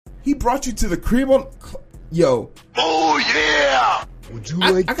He brought you to the crib on... Yo. Oh, yeah! Would you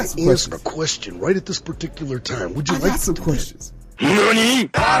like to answer a question right at this particular time? Would you like got some questions. Nani?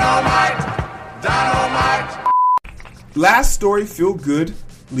 Dynamite! Last story, feel good,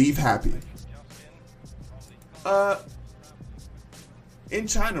 leave happy. In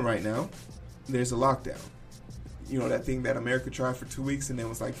China right now, there's a lockdown. You know that thing that America tried for 2 weeks and then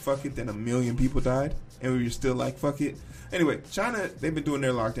was like, fuck it, then 1 million people died, and we were still like, fuck it. Anyway, China, they've been doing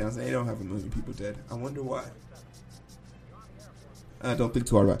their lockdowns, and they don't have 1 million people dead. I wonder why. I don't think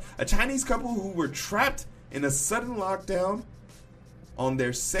too hard about it. A Chinese couple who were trapped in a sudden lockdown on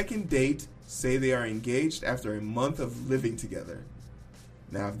their second date say they are engaged after a month of living together.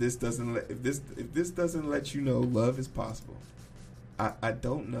 Now, if this doesn't let you know love is possible, I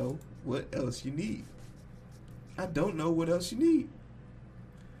don't know what else you need. I don't know what else you need.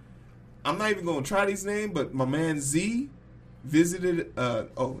 I'm not even going to try these names, but my man Z visited,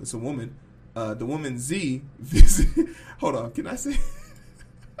 it's a woman. The woman Z visited, hold on, can I say,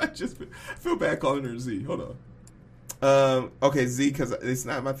 I just feel bad calling her Z, hold on. Okay, Z, because it's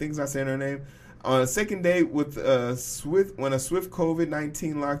not, my thing's not saying her name. On a second date with when a swift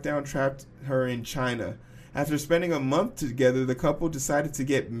COVID-19 lockdown trapped her in China. After spending a month together, the couple decided to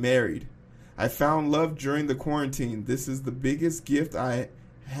get married. I found love during the quarantine. This is the biggest gift I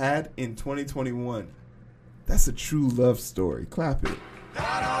had in 2021. That's a true love story. Clap it.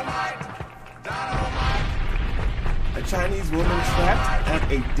 A Chinese woman trapped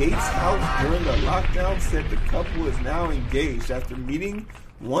at a date's house during the lockdown said the couple is now engaged after meeting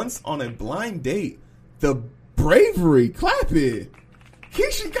once on a blind date. The bravery. Clap it.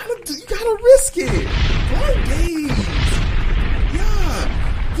 Keisha, you gotta risk it. Blind dates.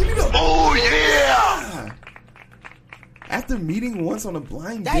 Yeah. Give me the... Oh, yeah. After meeting once on a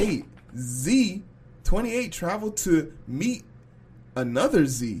blind date, Z, 28, traveled to meet another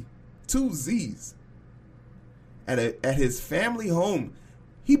Z, 2 Z's, at his family home.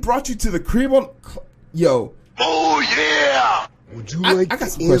 He brought you to the crib on... Yo. Oh, yeah. Would you like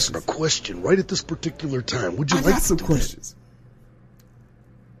to answer a question right at this particular time? Would you like to some questions.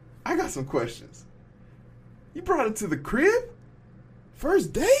 I got some questions. You brought it to the crib?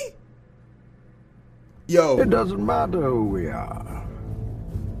 First day? Yo. It doesn't matter who we are.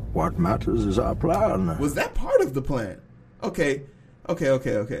 What matters is our plan. Was that part of the plan? Okay.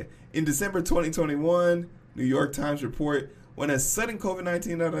 In December 2021, New York Times report, when a sudden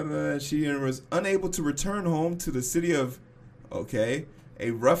COVID-19, she was unable to return home to the city of, a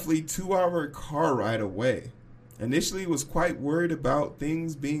roughly 2-hour car ride away. Initially was quite worried about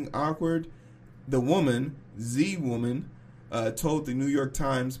things being awkward. The woman, Z woman, told the New York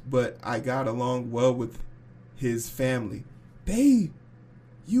Times, but I got along well with his family. Babe,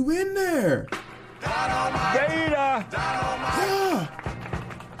 you in there? Data!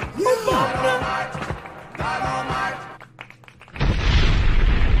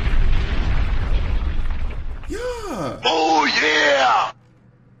 Yeah. Oh, yeah.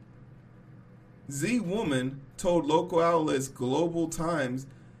 Z woman told local outlets Global Times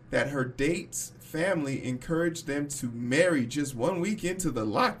that her date's family encouraged them to marry just 1 week into the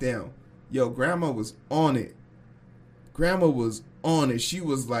lockdown. Yo, grandma was on it. She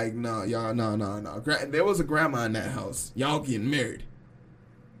was like, nah, y'all, nah. There was a grandma in that house. Y'all getting married.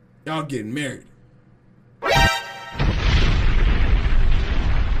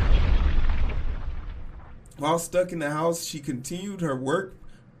 While stuck in the house, she continued her work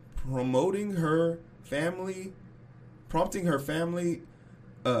promoting her family's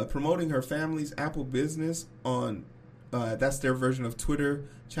Apple business on that's their version of Twitter,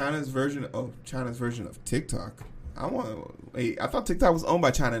 China's version of TikTok. I thought TikTok was owned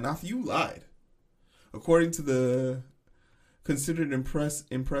by China. Now you lied. According to the considered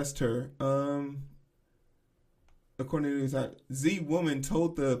impressed her. According to the Z woman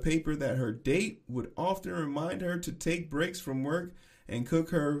told the paper that her date would often remind her to take breaks from work and cook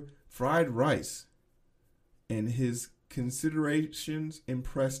her fried rice, and his considerations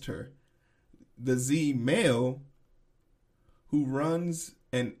impressed her. The Z male, who runs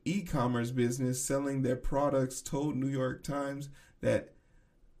an e-commerce business selling their products, told New York Times that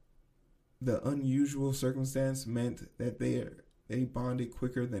the unusual circumstance meant that they bonded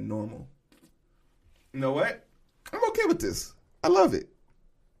quicker than normal. You know what? I'm okay with this. I love it.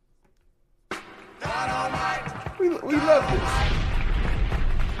 We love this.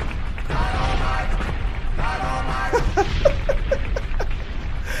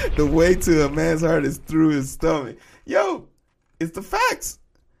 The way to a man's heart is through his stomach. Yo, it's the facts.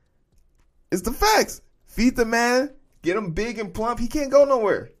 Feed the man, get him big and plump. He can't go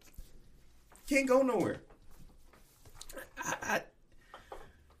nowhere.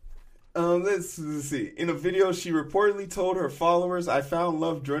 Let's see. In a video, she reportedly told her followers, "I found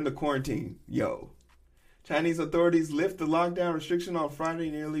love during the quarantine." Yo. Chinese authorities lift the lockdown restriction on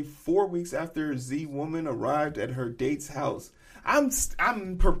Friday, nearly 4 weeks after Z woman arrived at her date's house.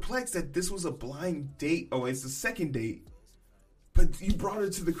 I'm perplexed that this was a blind date. Oh, it's the second date. But you brought her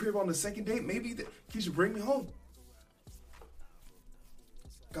to the crib on the second date? Maybe you should bring me home.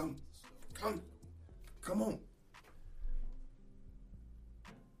 Come on.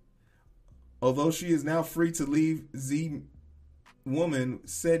 Although she is now free to leave, Z woman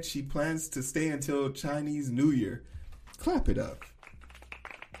said she plans to stay until Chinese New Year. Clap it up.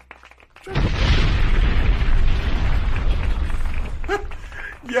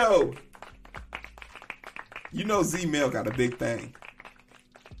 Yo. You know Z-Mail got a big thing.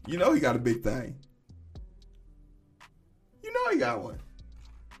 You know he got a big thing. You know he got one.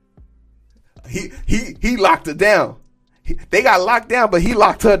 He locked her down. They got locked down, but he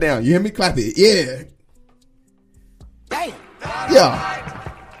locked her down. You hear me? Clap it. Yeah. Damn. Yeah.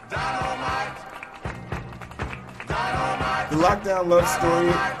 The lockdown love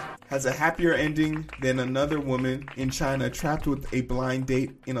story has a happier ending than another woman in China trapped with a blind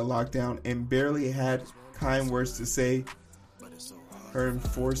date in a lockdown and barely had kind words to say. Her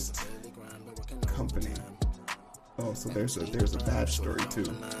enforced company. Oh, so there's a bad story too.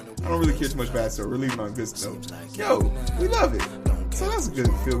 I don't really care too much bad story. We're leaving on a good note. Yo, we love it. So that's a good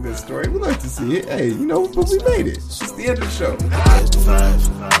feel-good story. We like to see it. Hey, but we made it. It's the end of the show.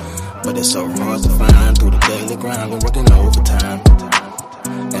 But it's so hard to find through the daily grind. We're working overtime.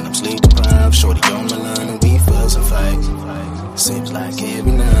 And I'm sleep deprived. Shorty on my line and we fuss and fight. Seems like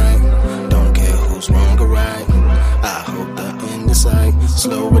every night. Don't care who's wrong or right. I hope the end is sight.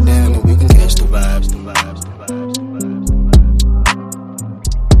 Slow it down and we can catch the vibes.